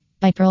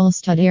Buy pearl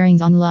stud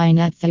earrings online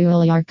at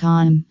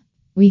theuliar.com.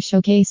 We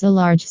showcase a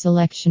large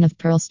selection of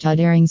pearl stud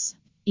earrings.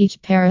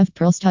 Each pair of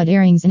pearl stud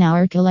earrings in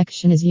our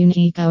collection is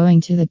unique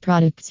owing to the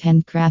product's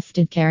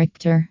handcrafted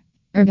character.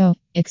 Ergo,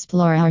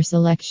 explore our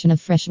selection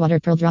of freshwater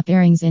pearl drop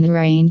earrings in a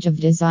range of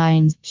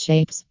designs,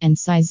 shapes, and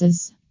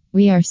sizes.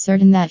 We are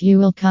certain that you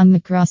will come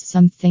across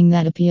something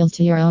that appeals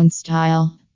to your own style.